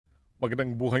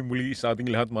Magandang buhay muli sa ating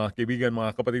lahat mga kaibigan,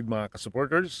 mga kapatid, mga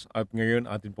kasupporters. At ngayon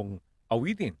atin pong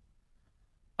awitin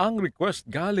ang request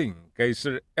galing kay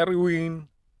Sir Erwin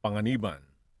Panganiban.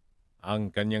 Ang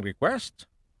kanyang request,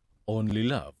 Only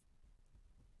Love.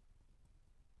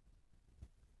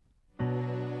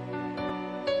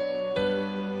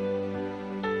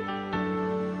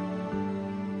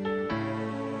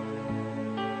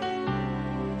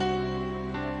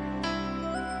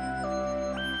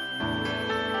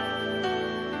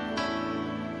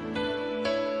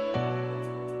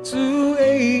 Two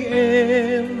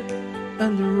a.m.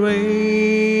 and the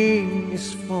rain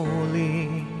is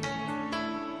falling.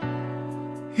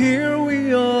 Here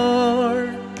we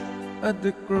are at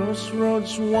the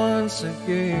crossroads once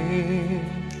again.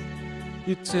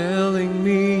 You're telling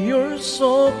me you're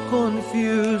so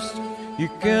confused, you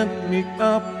can't make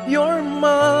up your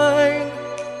mind.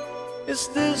 Is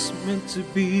this meant to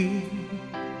be?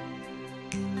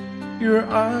 You're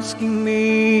asking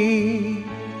me,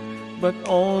 but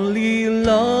only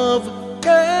love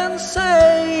can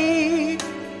say,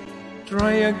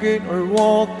 try again or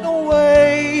walk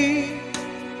away.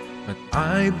 But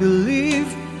I believe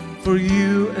for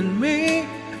you and me,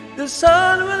 the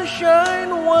sun will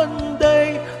shine one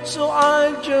day. So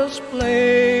I'll just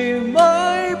play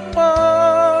my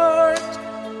part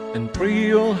and pray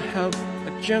you'll have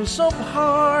a chance of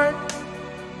heart.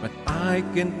 But I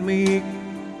can't make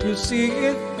you see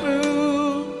it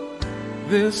through.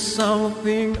 There's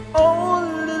something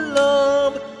only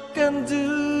love can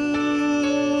do.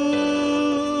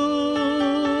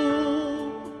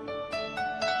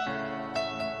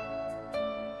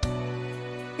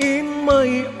 In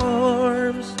my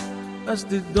arms as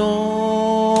the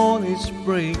dawn is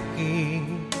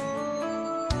breaking,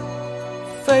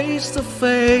 face to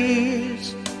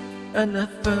face and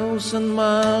 1,000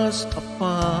 miles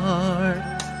apart.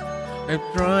 I've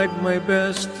tried my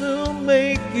best to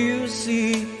make you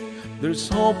see there's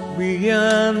hope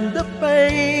beyond the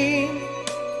pain.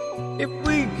 If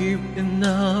we give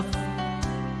enough,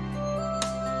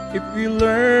 if we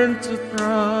learn to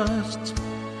trust,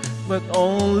 but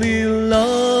only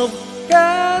love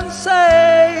can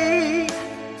say,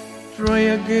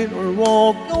 try again or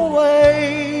walk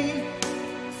away.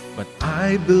 But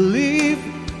I believe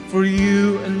for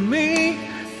you and me,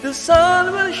 the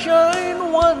sun will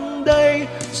shine one day.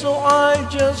 So I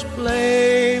just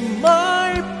play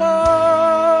my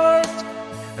part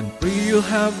and pray you'll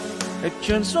have a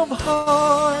chance of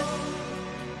heart.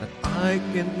 But I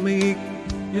can't make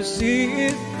you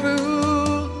see it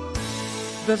through.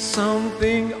 That's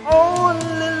something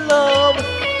only love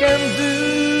can do.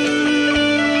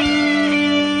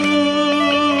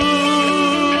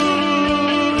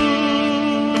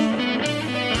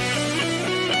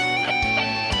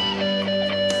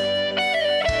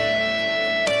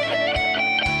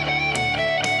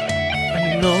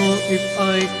 If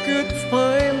I could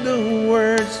find the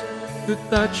words to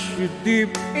touch you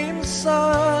deep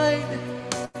inside,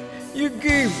 you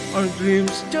give our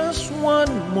dreams just one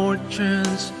more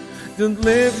chance. Don't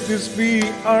let this be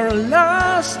our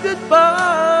last goodbye.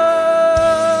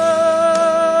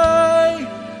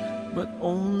 But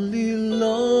only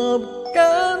love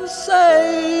can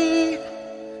say,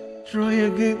 try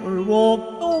again or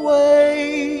walk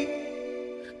away.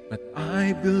 But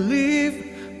I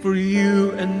believe for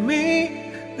you and me,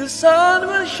 the sun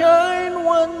will shine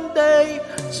one day.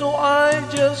 So I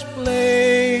just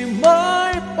play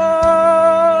my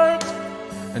part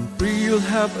and pray you'll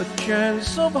have a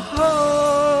chance of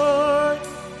heart.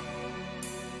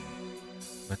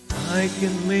 But I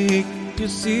can make you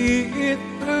see it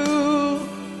through.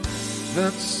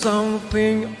 That's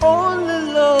something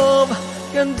only love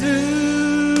can do.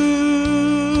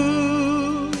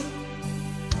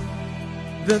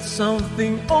 That's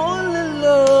something only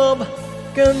love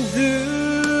can do.